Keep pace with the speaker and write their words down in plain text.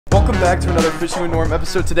back to another Fishing with Norm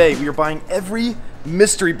episode. Today we are buying every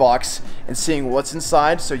mystery box and seeing what's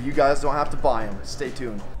inside so you guys don't have to buy them. Stay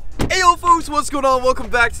tuned. Hey yo folks, what's going on? Welcome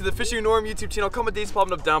back to the Fishing with Norm YouTube channel. Comment dates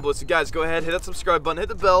popping up down below. So guys, go ahead, hit that subscribe button, hit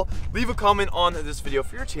the bell, leave a comment on this video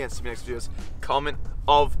for your chance to be next video's comment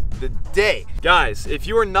of the day. Guys, if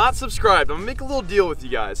you are not subscribed, I'm gonna make a little deal with you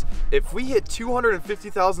guys. If we hit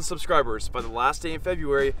 250,000 subscribers by the last day in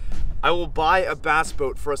February, I will buy a bass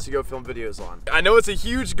boat for us to go film videos on. I know it's a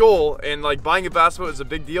huge goal and like buying a bass boat is a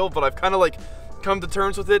big deal, but I've kind of like come to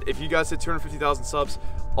terms with it. If you guys hit 250,000 subs,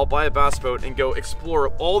 I'll buy a bass boat and go explore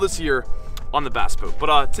all this year on the bass boat.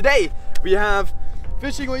 But today we have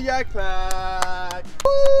Fishing with Yakpak.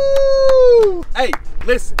 Woo! Hey,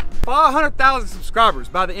 listen, 500,000 subscribers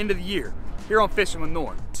by the end of the year here on Fishing with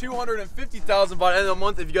Norm. 250,000 by the end of the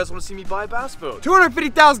month if you guys want to see me buy a bass boat.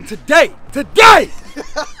 250,000 today! Today!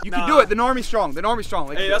 You can do it. The Normie's strong. The Normie's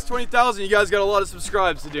strong. Hey, that's 20,000. You guys got a lot of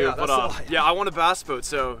subscribes to do. Yeah, but yeah, I want a bass boat,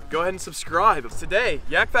 so go ahead and subscribe. Today,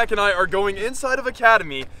 Yakpak and I are going inside of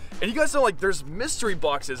Academy. And you guys know, like, there's mystery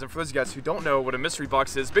boxes. And for those of you guys who don't know what a mystery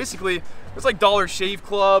box is, basically, it's like Dollar Shave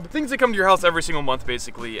Club, things that come to your house every single month,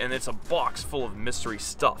 basically. And it's a box full of mystery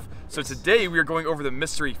stuff. So today, we are going over the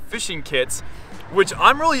mystery fishing kits, which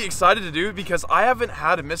I'm really excited to do because I haven't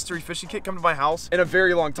had a mystery fishing kit come to my house in a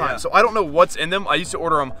very long time. Yeah. So I don't know what's in them. I used to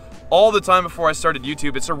order them all the time before I started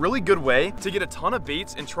YouTube. It's a really good way to get a ton of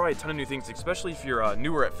baits and try a ton of new things, especially if you're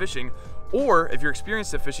newer at fishing. Or if you're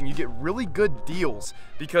experienced at fishing, you get really good deals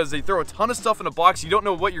because they throw a ton of stuff in a box. You don't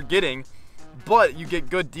know what you're getting, but you get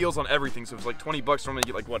good deals on everything. So it's like 20 bucks. Normally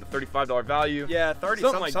you get like, what, a $35 value? Yeah, 30,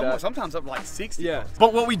 something like that. Sometimes up to like 60 yeah. bucks.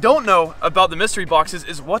 But what we don't know about the mystery boxes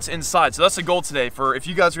is what's inside. So that's the goal today. For if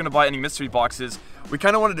you guys are gonna buy any mystery boxes, we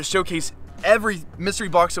kind of wanted to showcase every mystery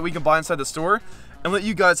box that we can buy inside the store and let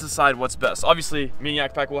you guys decide what's best. Obviously, me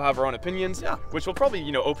and Yakpak will have our own opinions, yeah, which we'll probably,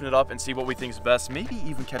 you know, open it up and see what we think is best. Maybe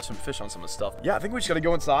even catch some fish on some of the stuff. Yeah, I think we just gotta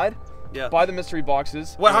go inside, yeah, buy the mystery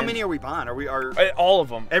boxes. Well, how many are we buying? All of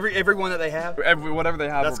them. Every one that they have? Whatever they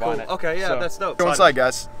have, that's we're cool. buying it. Okay, yeah, so, that's dope. Go inside,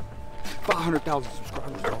 guys. 500,000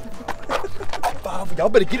 subscribers, y'all. Y'all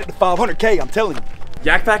better get it to 500K, I'm telling you.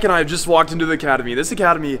 Yakpak and I have just walked into the academy. This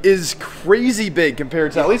academy is crazy big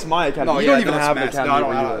compared to at least my academy. No, you yeah, don't even have an academy. No,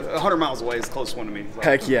 I don't. 100 miles away is the closest one to me. So.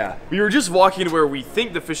 Heck yeah. We were just walking to where we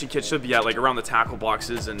think the fishing kit should be at, like around the tackle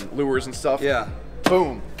boxes and lures and stuff. Yeah.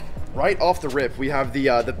 Boom. Right off the rip, we have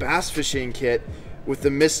the bass fishing kit with the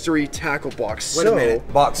mystery tackle box. Wait a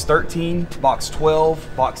minute. Box 13, box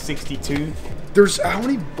 12, box 62. There's how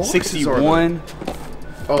many boxes 61. are there?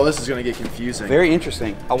 Oh, this is gonna get confusing. Very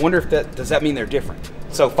interesting. I wonder if does that mean they're different?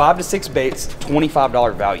 So 5 to 6 baits,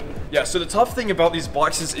 $25 value. Yeah, so the tough thing about these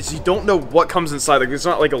boxes is you don't know what comes inside. Like, there's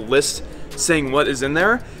not like a list saying what is in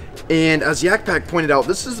there. And as Yakpak pointed out,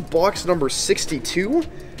 this is box number 62,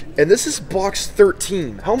 and this is box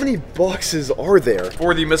 13. How many boxes are there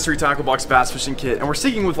for the mystery tackle box bass fishing kit? And we're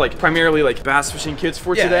sticking with like primarily like bass fishing kits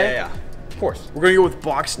for today. Yeah. Of course. We're gonna go with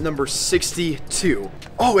box number 62.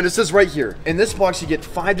 Oh, and it says right here, in this box you get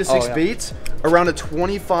 5 to 6 baits, around a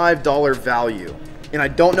 $25 value. And I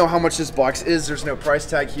don't know how much this box is. There's no price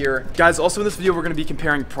tag here. Guys, also in this video, we're gonna be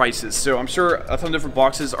comparing prices. So I'm sure a ton of different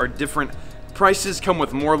boxes are different prices, come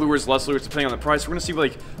with more lures, less lures, depending on the price. We're gonna see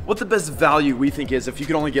like what the best value we think is. If you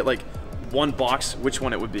could only get like one box, which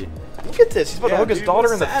one it would be. Look at this, he's about to hook his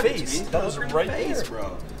daughter in the face. That was right there,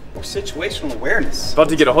 bro. Situational awareness. About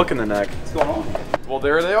to get a hook in the neck. What's going on? Well,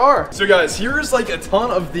 there they are. So guys, here's like a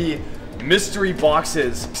ton of the mystery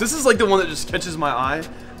boxes. So this is like the one that just catches my eye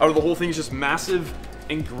out of the whole thing. Is just massive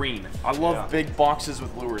and green. I love big boxes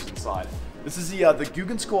with lures inside. This is the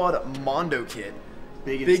Guggen Squad Mondo kit.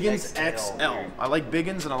 Biggins XL. I like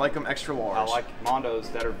Biggins and I like them extra large. I like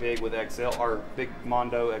Mondos that are big with XL, or big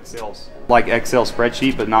Mondo XLs. Like XL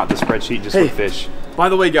spreadsheet, but not the spreadsheet just with fish. By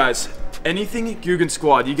the way, guys, anything Guggen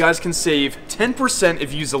Squad, you guys can save 10%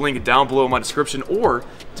 if you use the link down below in my description, or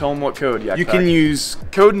tell them what code. You can use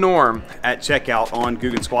code NORM at checkout on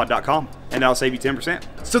GuggenSquad.com, and that'll save you 10%.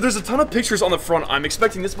 So there's a ton of pictures on the front. I'm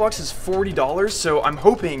expecting this box is $40, so I'm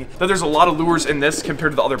hoping that there's a lot of lures in this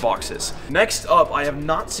compared to the other boxes. Next up, I have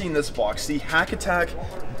not seen this box, the Hack Attack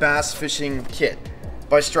Bass Fishing Kit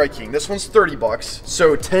by Strike King. This one's 30 bucks,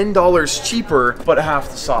 so $10 cheaper, but half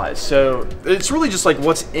the size. So it's really just like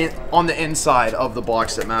what's on the inside of the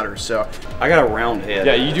box that matters. So I got a round head.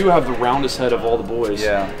 Yeah, you do have the roundest head of all the boys.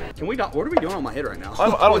 Yeah. Can we not, what are we doing on my head right now? I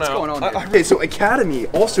don't know. What's going on here? Okay, so Academy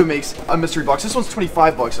also makes a mystery box. This one's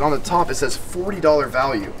 25 bucks, and on the top it says $40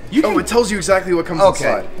 value. It tells you exactly what comes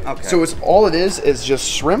inside. Okay. So it's all it is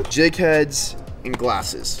just shrimp, jig heads, and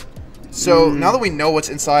glasses. So now that we know what's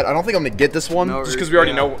inside, I don't think I'm gonna get this one just because we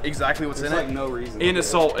already know exactly what's in like it. No reason. And it's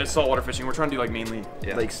saltwater fishing. We're trying to do like mainly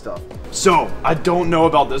lake stuff. So I don't know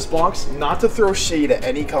about this box. Not to throw shade at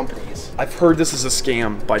any companies. I've heard this is a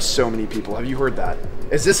scam by so many people. Have you heard that?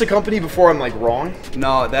 Is this a company before I'm like wrong?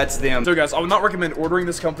 No, that's them. So guys, I would not recommend ordering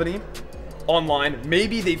this company online.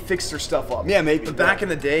 Maybe they fixed their stuff up. Yeah, maybe. But back in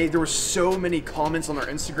the day, there were so many comments on their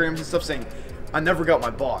Instagrams and stuff saying, I never got my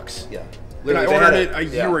box. Yeah. And I ordered it a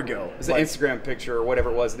year ago. It was an Instagram picture or whatever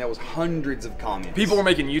it was, and there was hundreds of comments. People were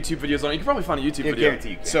making YouTube videos on it. You can probably find a YouTube video. Guarantee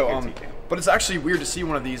you can. So, Guarantee you can. but it's actually weird to see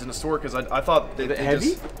one of these in a store because I thought they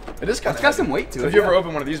heavy? just... It is kind of It's got some weight to it. Have you ever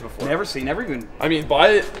opened one of these before? Never even. I mean,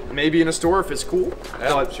 buy it maybe in a store if it's cool.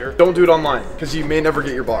 Yeah, sure. Don't do it online because you may never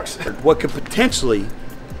get your box. What could potentially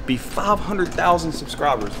be 500,000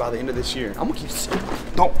 subscribers by the end of this year. I'm gonna keep saying,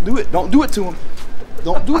 don't do it. Don't do it to them.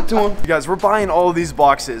 Don't do it to them. You guys, we're buying all of these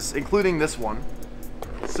boxes, including this one.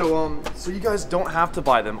 So so you guys don't have to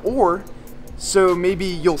buy them, or so maybe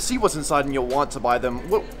you'll see what's inside and you'll want to buy them.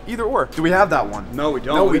 Well, either or. Do we have that one? No, we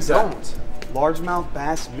don't. No, we don't. Largemouth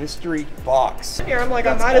bass mystery box. Here, I'm like,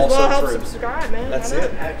 That's I might as well also help true. subscribe, man. That's Why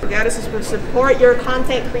not? it. Yeah, this is for support your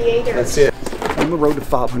content creators. That's it. On the road to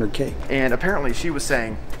 500K. And apparently she was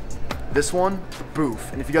saying, this one,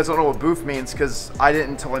 boof. And if you guys don't know what boof means, because I didn't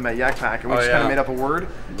until I met Yakpak, and we just kind of made up a word,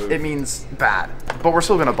 boof. It means bad. But we're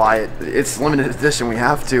still gonna buy it. It's limited edition, we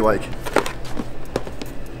have to, like.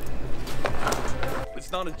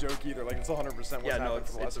 It's not a joke either, like it's 100% what's happening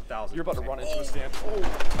it's for the last 1,000%. You're about to run into a stand.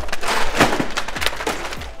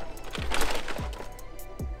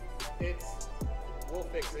 We'll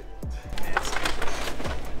fix it.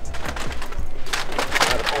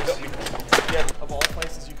 Of all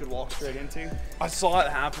places you could walk straight into. I saw it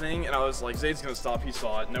happening, and I was like, Zayd's gonna stop. He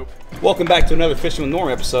saw it. Nope. Welcome back to another Fishing with Norm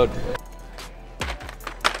episode.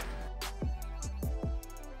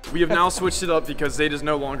 We have now switched it up because Zayd is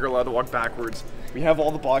no longer allowed to walk backwards. We have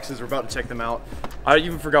all the boxes. We're about to check them out. I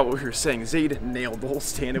even forgot what we were saying. Zayd nailed the whole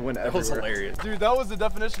stand and went everywhere. was hilarious. Dude, that was the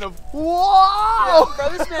definition of whoa! Yeah,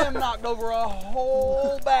 bro, this man knocked over a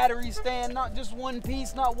whole battery stand, not just one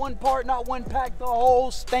piece, not one part, not one pack, the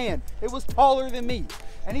whole stand. It was taller than me.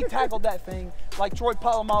 And he tackled that thing like Troy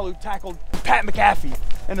Polamalu tackled Pat McAfee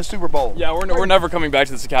in the Super Bowl. Yeah, we're never coming back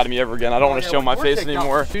to this academy ever again. I don't want to show my face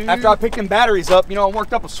anymore. After I picked them batteries up, you know, I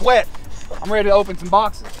worked up a sweat. I'm ready to open some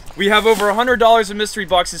boxes. We have over $100 in mystery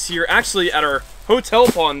boxes here, actually at our hotel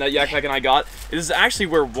pond that Yakpak and I got. It is actually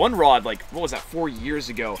where one rod, like, what was that, 4 years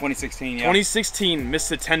ago? 2016, yeah. 2016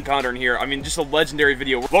 missed a 10-pounder in here. I mean, just a legendary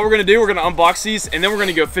video. What we're gonna do, we're gonna unbox these, and then we're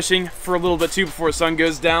gonna go fishing for a little bit too before the sun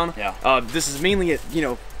goes down. Yeah. This is mainly, you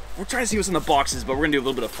know, we're trying to see what's in the boxes, but we're gonna do a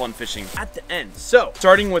little bit of fun fishing at the end. So,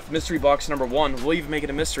 starting with mystery box number 1, we'll even make it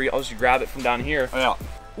a mystery. I'll just grab it from down here. Oh, yeah.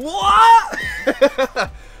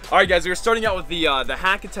 What? All right, guys, we're starting out with the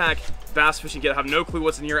Hack Attack bass fishing kit. I have no clue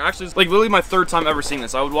what's in here. Actually, it's like literally my 3rd time ever seeing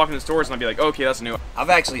this. I would walk into stores and I'd be like, okay, that's new. I've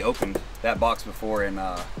actually opened that box before, and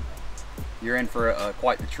you're in for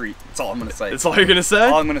quite the treat. That's all I'm gonna say. That's all you're gonna say?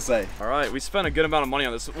 All I'm gonna say. All right, we spent a good amount of money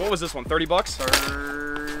on this. What was this one, 30 bucks?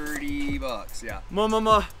 30 bucks, yeah.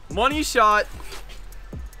 Money shot.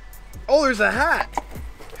 Oh, there's a hat.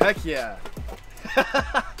 Heck yeah.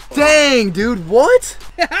 Dang, dude, what?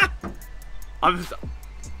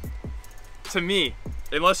 To me,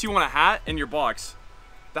 unless you want a hat in your box,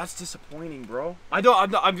 that's disappointing, bro. I'm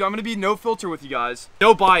gonna be no filter with you guys.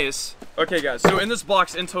 No bias. Okay, guys, so in this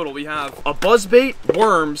box, in total, we have a buzzbait,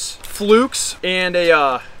 worms, flukes, and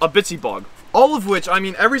a bitsy bug. All of which, I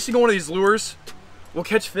mean, every single one of these lures will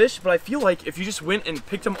catch fish, but I feel like if you just went and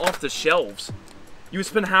picked them off the shelves, you would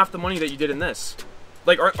spend half the money that you did in this.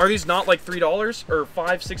 Like, are these not like $3 or $5,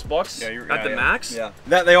 $6 at the max? Yeah,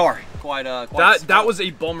 that they are. Quite that was a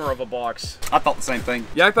bummer of a box. I thought the same thing.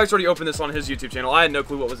 Yakpak's already opened this on his YouTube channel. I had no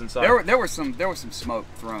clue what was inside. There was some smoke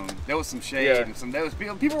thrown. There was some shade and some.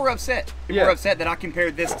 People were upset. People were upset that I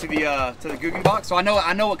compared this to the Guggen box. So I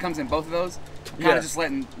know what comes in both of those. Kind of just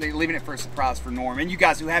leaving it for a surprise for Norm and you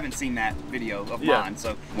guys who haven't seen that video of mine.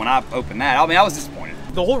 So when I opened that, I mean, I was disappointed.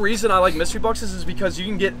 The whole reason I like mystery boxes is because you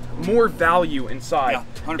can get more value inside. Yeah,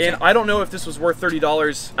 100%. And I don't know if this was worth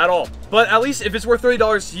 $30 at all. But at least if it's worth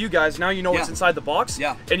 $30 to you guys, now you know what's inside the box.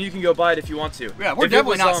 Yeah. And you can go buy it if you want to. Yeah, we're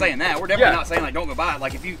definitely not saying that. We're definitely not saying like don't go buy it.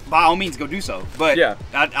 Like if you by all means go do so. But yeah,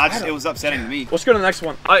 it was upsetting to me. Let's go to the next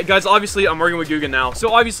one. Guys, obviously I'm working with Guggen now.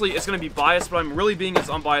 So obviously it's gonna be biased, but I'm really being as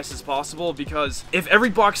unbiased as possible because if every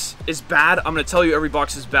box is bad, I'm gonna tell you every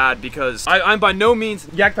box is bad because I'm by no means,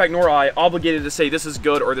 Yakpak nor I, obligated to say this is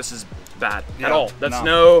good or this is bad at all. That's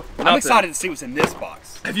I'm excited to see what's in this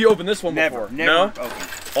box. Have you opened this one before? Never opened.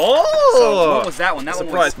 Oh! So what was that one? That one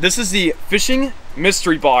was... This is the Fishing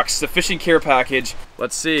mystery box, the fishing care package.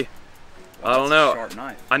 Let's see. I don't know. Sharp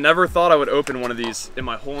knife. I never thought I would open one of these in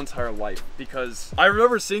my whole entire life because I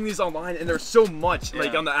remember seeing these online and there's so much.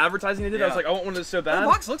 Like on the advertising they did, I was like, I want one of those so bad. The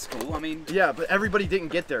box looks cool. I mean, yeah, but everybody didn't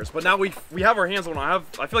get theirs. But now we have our hands on one.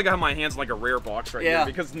 I feel like I have my hands on like a rare box right here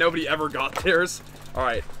because nobody ever got theirs. All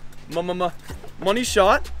right, money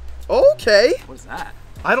shot. Okay. What is that?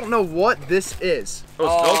 I don't know what this is. Oh,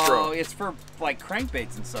 it's Velcro. Oh, it's for like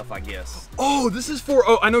crankbaits and stuff, I guess. Oh, this is for,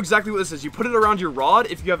 oh, I know exactly what this is. You put it around your rod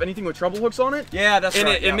if you have anything with treble hooks on it. Yeah, that's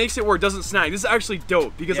right. And it makes it where it doesn't snag. This is actually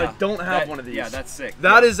dope because I don't have one of these. Yeah, that's sick.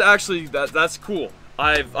 That is actually, that's cool.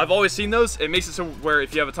 I've always seen those. It makes it so where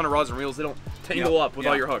if you have a ton of rods and reels, they don't tangle up with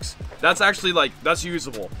all your hooks. That's actually like, that's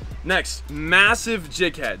usable. Next, massive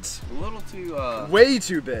jig heads. A little too, way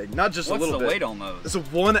too big, not just a little bit. What's the weight on those? It's a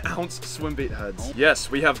 1 ounce swim bait heads. Oh.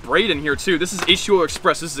 Yes, we have braid in here too. This is H2O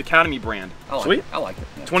Express. This is Academy brand. Sweet. I like it.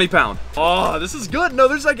 Yeah. 20 pound. Oh, this is good. No,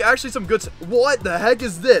 there's like actually some good. What the heck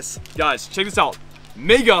is this? Guys, check this out.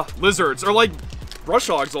 Mega lizards, or like brush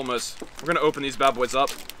hogs almost. We're gonna open these bad boys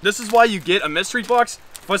up. This is why you get a mystery box.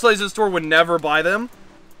 If I saw these in the store, would never buy them.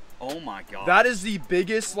 Oh my god. That is the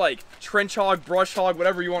biggest like trench hog, brush hog,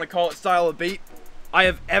 whatever you want to call it, style of bait I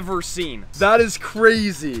have ever seen. That is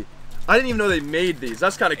crazy. I didn't even know they made these.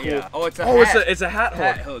 That's kind of cool. Yeah. Oh, it's a hat. It's a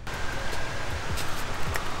hat hook.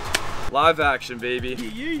 Live action, baby.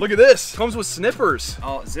 Yee. Look at this. Comes with snippers.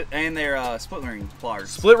 Oh, and they're split ring pliers.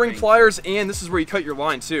 Split ring pliers, and this is where you cut your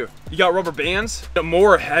line too. You got rubber bands,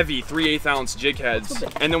 more heavy 3/8 ounce jig heads,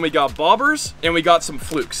 and then we got bobbers, and we got some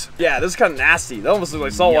flukes. Yeah, this is kind of nasty. That almost looks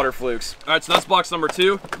like saltwater flukes. All right, so that's box number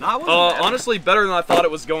 2. Honestly, better than I thought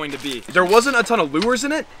it was going to be. There wasn't a ton of lures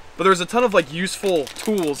in it, but there's a ton of like useful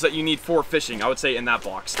tools that you need for fishing, I would say, in that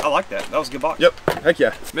box. I like that. That was a good box. Yep. Heck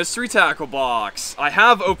yeah. Mystery tackle box. I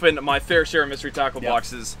have opened my fair share of mystery tackle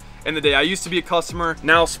boxes in the day. I used to be a customer,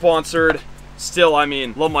 now sponsored. Still, I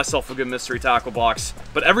mean, love myself a good mystery tackle box.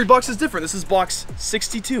 But every box is different. This is box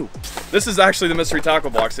 62. This is actually the mystery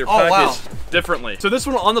tackle box. They're packaged differently. So this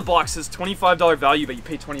one on the box is $25 value, but you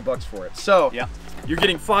pay 20 bucks for it. So you're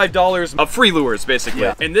getting $5 of free lures, basically.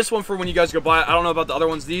 Yeah. And this one, for when you guys go buy it, I don't know about the other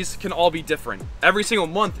ones, these can all be different. Every single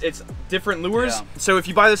month, it's different lures. Yeah. So if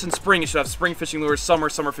you buy this in spring, it should have spring fishing lures, summer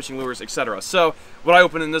fishing lures, etc. So what I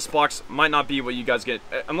open in this box might not be what you guys get,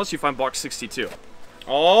 unless you find box 62.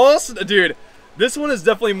 Oh, dude, this one is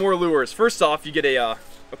definitely more lures. First off, you get a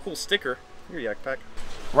cool sticker. Here, Yakpak.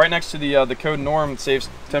 Right next to the code NORM, saves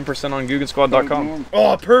 10% on GuganSquad.com.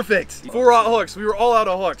 Oh, perfect. 4-aught hooks. We were all out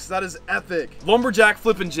of hooks. That is epic. Lumberjack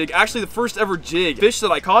flipping jig. Actually, the first ever jig fish that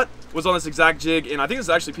I caught was on this exact jig, and I think it's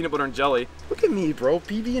actually peanut butter and jelly. Look at me, bro.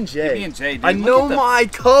 PB&J. PB&J, dude. I know my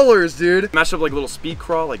colors, dude. Mashed up like a little speed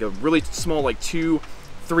craw, like a really small, like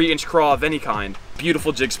 2-3-inch craw of any kind.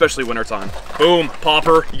 Beautiful jig, especially wintertime. Boom,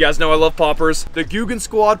 popper. You guys know I love poppers. The Guggen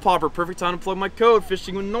Squad popper. Perfect time to plug my code,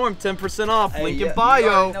 Fishing with Norm, 10% off. Link in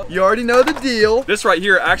bio. You already know the deal. This right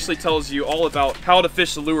here actually tells you all about how to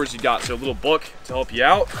fish the lures you got. So a little book to help you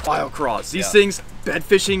out. Bio craws. These things, bed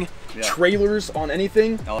fishing, trailers on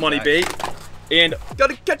anything, money bait. And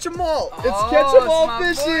gotta catch them all. It's catch them all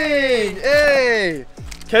fishing. Hey.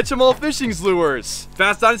 Catch 'em all fishing's lures.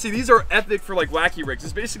 Fast Dynasty, these are epic for like wacky rigs.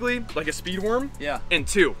 It's basically like a speed worm and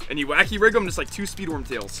 2. And you wacky rig them, just like 2 speed worm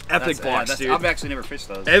tails. Epic box, dude. I've actually never fished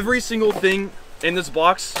those. Every single thing in this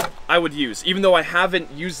box I would use, even though I haven't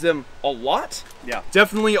used them a lot. Yeah.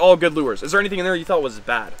 Definitely all good lures. Is there anything in there you thought was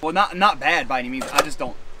bad? Well, not bad by any means. I just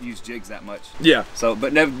don't use jigs that much. Yeah. So,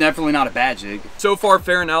 but definitely not a bad jig. So far,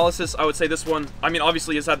 fair analysis, I would say this one, I mean,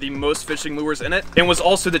 obviously has had the most fishing lures in it and was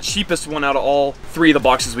also the cheapest one out of all 3 of the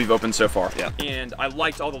boxes we've opened so far. Yeah. And I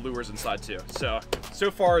liked all the lures inside too. So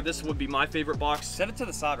far, this would be my favorite box. Set it to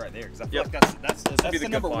the side right there, because I feel like that's the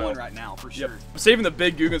number 1 right now, for sure. I'm saving the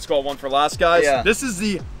big Guggen Skull one for last, guys. Yeah. This is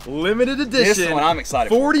the limited edition. This one I'm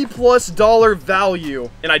excited $40+ value.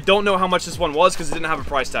 And I don't know how much this one was because it didn't have a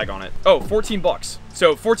price tag on it. Oh, 14 bucks.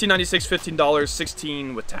 So $14.96, $15,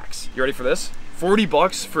 $16 with tax. You ready for this? 40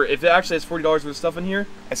 bucks for, if it actually has $40 worth of stuff in here.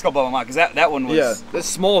 It's gonna blow my mind, because that one was... Yeah, it's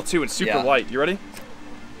small too and super light. You ready?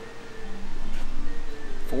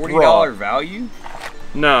 $40 value?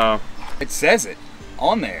 No. It says it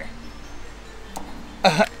on there.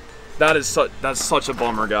 That's such a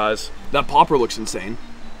bummer, guys. That popper looks insane.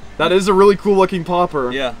 That is a really cool looking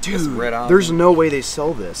popper. Yeah. Dude, there's no way they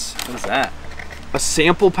sell this. What is that? A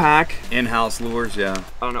sample pack. In-house lures, yeah.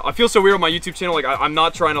 I don't know. I feel so weird on my YouTube channel. Like, I'm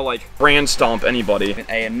not trying to, like, brand stomp anybody.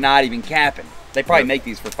 Hey, I'm not even capping. They probably make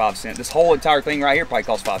these for 5 cents. This whole entire thing right here probably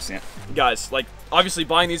costs 5 cents. Guys, like, obviously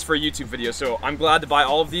buying these for a YouTube video, so I'm glad to buy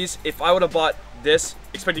all of these. If I would have bought this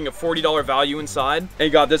expecting a $40 value inside, and you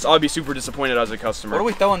got this, I'd be super disappointed as a customer. What are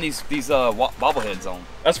we throwing these bobbleheads on?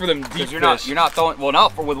 That's for them deep fish. You're not throwing, well,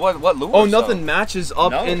 not for with what lures? Oh, nothing matches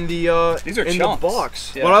up in the these are in chunks. the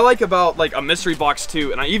box. Yeah. What I like about like a mystery box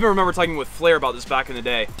too, and I even remember talking with Flair about this back in the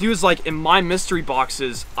day. He was like, in my mystery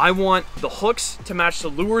boxes, I want the hooks to match the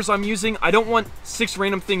lures I'm using. I don't want 6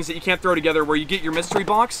 random things that you can't throw together where you get your mystery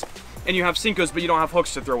box and you have Senkos but you don't have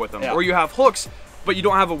hooks to throw with them, or you have hooks but you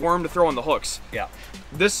don't have a worm to throw on the hooks. Yeah.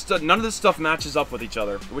 None of this stuff matches up with each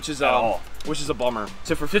other, which is a bummer.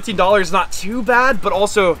 So for $15, not too bad, but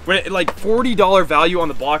also when like $40 value on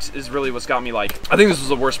the box is really what's got me like. I think this was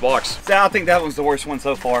the worst box. I think that was the worst one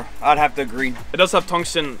so far. I'd have to agree. It does have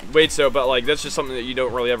tungsten weight, so, but like that's just something that you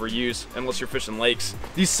don't really ever use unless you're fishing lakes.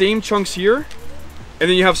 These same chunks here. And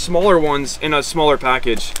then you have smaller ones in a smaller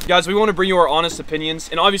package. Guys, we want to bring you our honest opinions,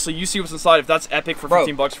 and obviously you see what's inside. If that's epic for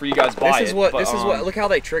 15 bucks for you guys, buy it. This is what. Look how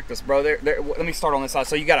they tricked us, bro. Let me start on this side.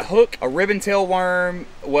 So you got a hook, a ribbon tail worm,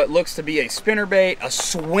 what looks to be a spinner bait, a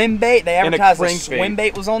swim bait. They advertised a swim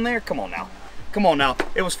bait was on there. Come on now, come on now.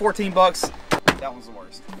 It was 14 bucks. That was the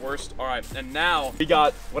worst. Worst. All right, and now we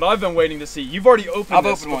got what I've been waiting to see. You've already opened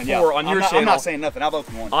this before on your channel. I'm not saying nothing. I've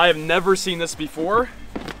opened one. I have never seen this before.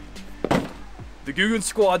 The Guggen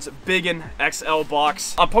Squad's Biggin XL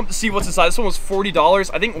box. I'm pumped to see what's inside. This one was $40.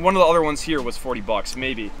 I think one of the other ones here was 40 bucks,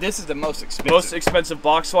 maybe. This is the most expensive. Most expensive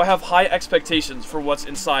box, so I have high expectations for what's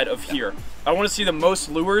inside of here. I want to see the most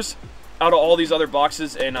lures out of all these other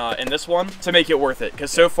boxes in this one to make it worth it. Because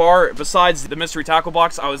so far, besides the mystery tackle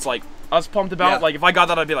box, I was pumped about. Yeah. Like if I got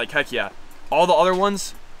that, I'd be like, heck yeah. All the other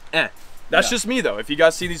ones, eh. That's just me though. If you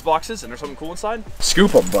guys see these boxes and there's something cool inside,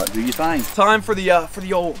 scoop them, bud. Do you think? Time for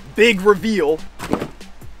the old big reveal.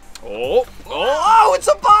 Oh, it's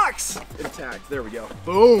a box! Intact. There we go.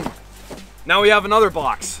 Boom. Now we have another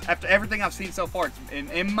box. After everything I've seen so far,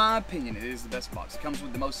 in my opinion, it is the best box. It comes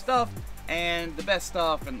with the most stuff and the best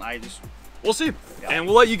stuff, and we'll see. Yeah. And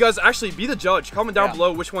we'll let you guys actually be the judge. Comment down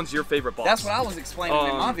below which one's your favorite box. That's what I was explaining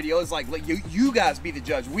in my video. Is like you guys be the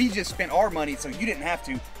judge. We just spent our money so you didn't have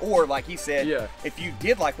to. Or like he said, if you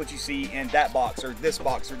did like what you see in that box or this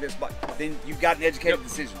box, then you got an educated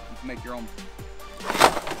decision. You can make your own.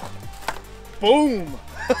 Boom.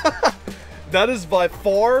 That is by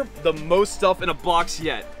far the most stuff in a box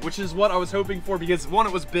yet, which is what I was hoping for because one,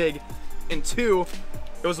 it was big, and two,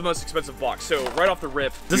 it was the most expensive box. So right off the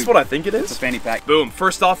rip, this is what I think it is. It's a fanny pack. Boom.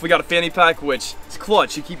 First off, we got a fanny pack, which is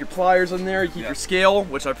clutch. You keep your pliers in there, you keep your scale,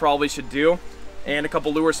 which I probably should do, and a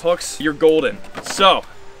couple lures hooks. You're golden. So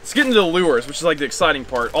let's get into the lures, which is like the exciting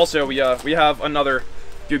part. Also, we have another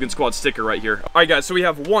Guggen Squad sticker right here. All right, guys. So we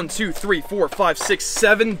have 1, 2, 3, 4, 5, 6,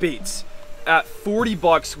 7 baits at 40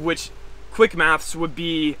 bucks, which quick maths would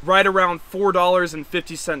be right around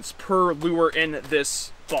 $4.50 per lure in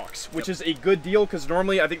this box, which is a good deal because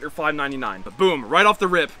normally I think they're $5.99. But boom, right off the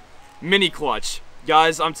rip, mini clutch.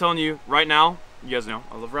 Guys, I'm telling you right now, you guys know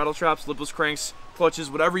I love rattle traps, lipless cranks, clutches,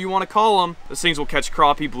 whatever you want to call them. Those things will catch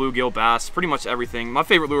crappie, bluegill, bass, pretty much everything. My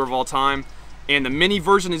favorite lure of all time. And the mini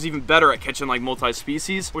version is even better at catching like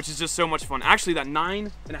multi-species, which is just so much fun. Actually, that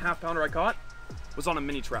 9.5 pounder I caught was on a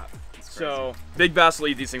mini trap. So big bass will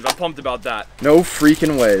eat these things. I'm pumped about that. No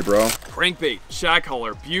freaking way, bro. Crankbait, shad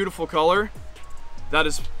color, beautiful color. That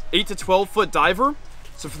is 8 to 12 foot diver.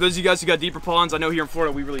 So for those of you guys who got deeper ponds, I know here in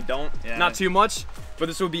Florida we really don't. Yeah. Not too much, but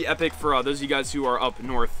this would be epic for those of you guys who are up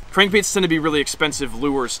north. Crankbaits tend to be really expensive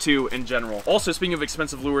lures too in general. Also, speaking of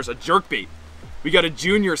expensive lures, a jerkbait. We got a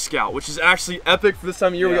Junior Scout, which is actually epic for this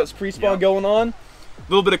time of year. We got this pre-spawn going on. A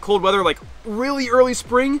little bit of cold weather, like really early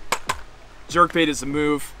spring. Jerkbait is the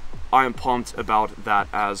move. I am pumped about that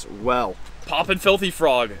as well. Poppin' Filthy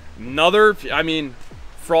Frog. Another, I mean,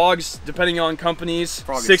 frogs, depending on companies,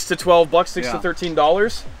 6 to 12 bucks, $6 to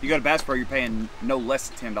 $13. You go to Bass Pro, you're paying no less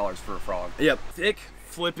than $10 for a frog. Yep. Thick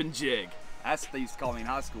flippin' jig. That's what they used to call me in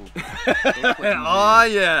high school. Oh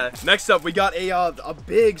yeah. Next up, we got a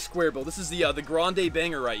big square bill. This is the Grande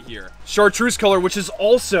Banger right here. Chartreuse color, which is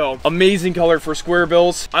also amazing color for square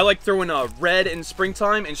bills. I like throwing red in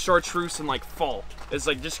springtime and chartreuse in like fall. It's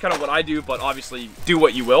like just kind of what I do, but obviously do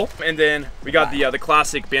what you will. And then we got the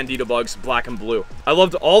classic Bandito Bugs, black and blue. I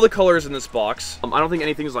loved all the colors in this box. I don't think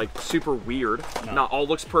anything's like super weird. No. Not all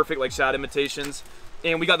looks perfect like shad imitations.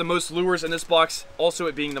 And we got the most lures in this box, also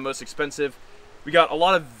it being the most expensive. We got a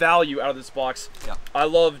lot of value out of this box. Yeah. I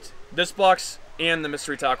loved this box and the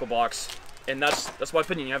mystery tackle box. And that's my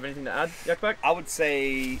opinion. You have anything to add, Yakpak? I would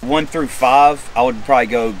say 1 through 5. I would probably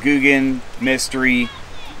go Guggen, mystery,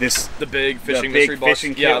 the big fishing mystery box.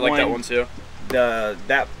 Fishing yeah, I like one. that one too.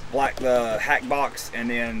 That the hack box, and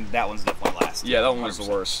then that one's definitely last. Yeah, that one was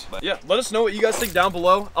the worst. But yeah, let us know what you guys think down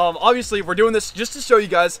below. Obviously, we're doing this just to show you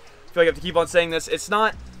guys. I feel like I have to keep on saying this. It's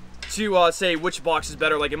not to say which box is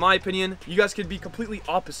better. Like, in my opinion, you guys could be completely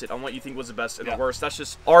opposite on what you think was the best and the worst. That's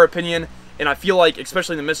just our opinion. And I feel like,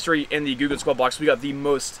 especially in the mystery and the Googan Squad box, we got the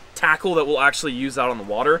most tackle that we'll actually use out on the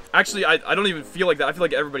water. Actually, I don't even feel like that. I feel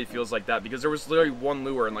like everybody feels like that because there was literally one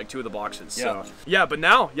lure in like 2 of the boxes. Yeah. So yeah, but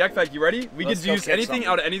now, Yakpak, you ready? We could use anything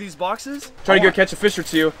out of any of these boxes. Try to go catch a fish or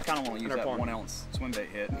two. I kind of want to use that 1 ounce swim bait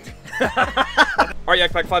hit. All right,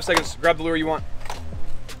 Yakpak, 5 seconds. Grab the lure you want.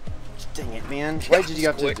 Dang it, man. Why did you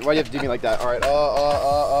have to? Why do you have to do me like that? All right.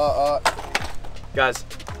 Guys,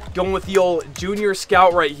 going with the old Junior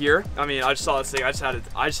Scout right here. I mean, I just saw this thing. I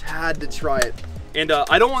just had to try it. And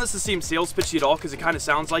I don't want this to seem sales pitchy at all because it kind of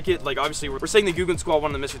sounds like it. Like, obviously, we're saying the Googan Squad,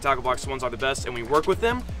 one of the mystery tackle box ones, are the best, and we work with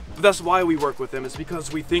them. But that's why we work with them, is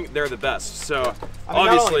because we think they're the best. So I mean,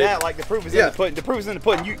 obviously, not only that, like the proof is in the pudding. The proof is in the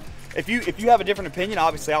pudding. If you have a different opinion,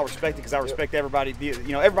 obviously I'll respect it because I respect everybody. You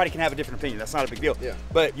know, everybody can have a different opinion. That's not a big deal. Yeah.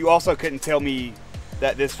 But you also couldn't tell me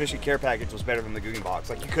that this fishing care package was better than the Googan box.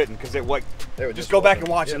 Like, you couldn't, because it what. Just go back and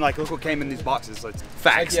watch it. And like, look what came in these boxes. So it's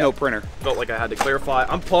facts, no printer. Felt like I had to clarify.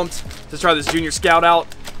 I'm pumped to try this Junior Scout out.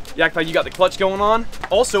 Yakpak, you got the clutch going on.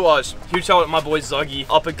 Also, huge shout out to my boy Zuggy,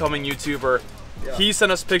 up and coming YouTuber. Yeah. He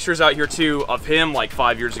sent us pictures out here too of him like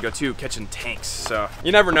 5 years ago too, catching tanks. So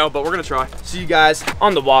you never know, but we're gonna try. See you guys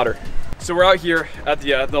on the water. So we're out here at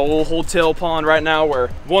the old hotel pond right now, where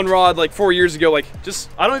one rod like 4 years ago, like just,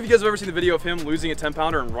 I don't know if you guys have ever seen the video of him losing a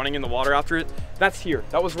 10-pounder and running in the water after it. That's here.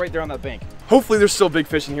 That was right there on that bank. Hopefully there's still big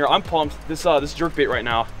fish in here. I'm pumped. This jerkbait right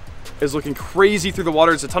now is looking crazy through the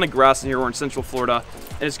water. There's a ton of grass in here. We're in Central Florida,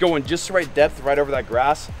 and it's going just the right depth right over that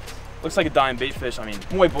grass. Looks like a dying bait fish. I mean,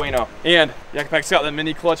 muy bueno. And Yakpak's got the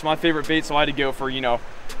mini clutch, my favorite bait, so I had to go for, you know,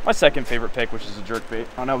 my second favorite pick, which is a jerkbait.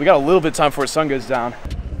 Oh no, we got a little bit of time before the sun goes down.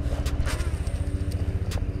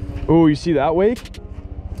 Oh, you see that wake?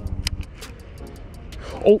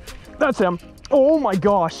 Oh, that's him. Oh my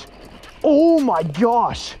gosh. Oh my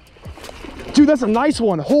gosh. Dude, that's a nice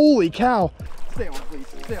one. Holy cow. Stay on, please.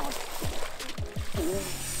 Stay on.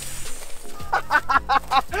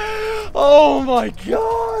 Oh my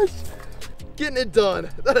gosh. Getting it done.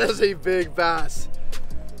 That is a big bass.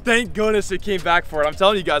 Thank goodness it came back for it. I'm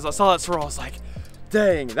telling you guys, I saw that swirl. I was like,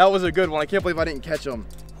 dang, that was a good one. I can't believe I didn't catch him.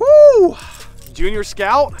 Woo! Junior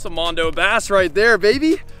Scout. It's a Mondo bass right there,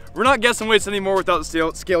 baby. We're not guessing weights anymore without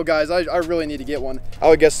the scale, guys. I really need to get one. I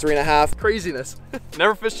would guess 3.5. Craziness.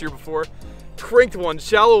 Never fished here before. Cranked one,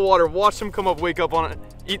 shallow water. Watch them come up, wake up on it,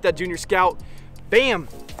 eat that Junior Scout. Bam!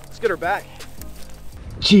 Let's get her back.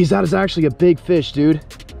 Jeez, that is actually a big fish, dude.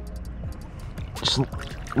 Just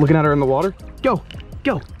looking at her in the water. Go,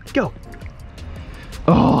 go, go.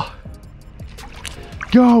 Oh,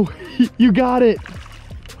 go. You got it.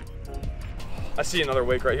 I see another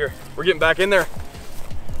wake right here. We're getting back in there.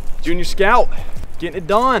 Junior Scout, getting it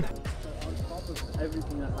done.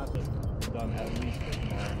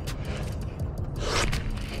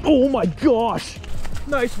 Oh my gosh.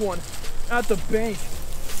 Nice one at the bank.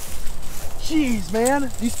 Jeez, man,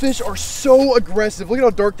 these fish are so aggressive. Look at how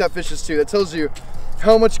dark that fish is too. That tells you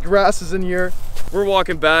how much grass is in here. We're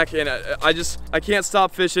walking back and I can't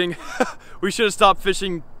stop fishing. We should have stopped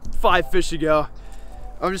fishing 5 fish ago.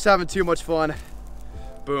 I'm just having too much fun.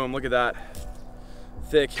 Boom, look at that.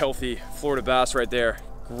 Thick, healthy Florida bass right there.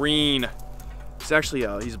 Green. He's actually,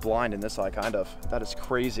 he's blind in this eye, kind of. That is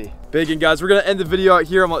crazy. Big, and guys, we're gonna end the video out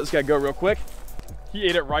here. I'm gonna let this guy go real quick. He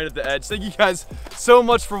ate it right at the edge. Thank you guys so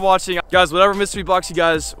much for watching. Guys, whatever mystery box you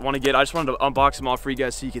guys want to get, I just wanted to unbox them all for you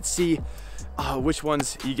guys so you could see which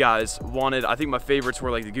ones you guys wanted. I think my favorites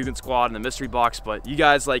were like the Googan Squad and the mystery box, but you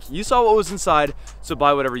guys, like, you saw what was inside, so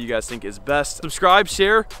buy whatever you guys think is best. Subscribe,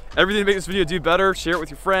 share, everything to make this video do better. Share it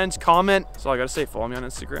with your friends, comment. That's all I gotta say. Follow me on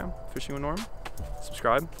Instagram, Fishing with Norm.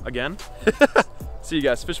 Subscribe again. See you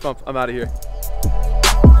guys. Fish Pump. I'm out of here.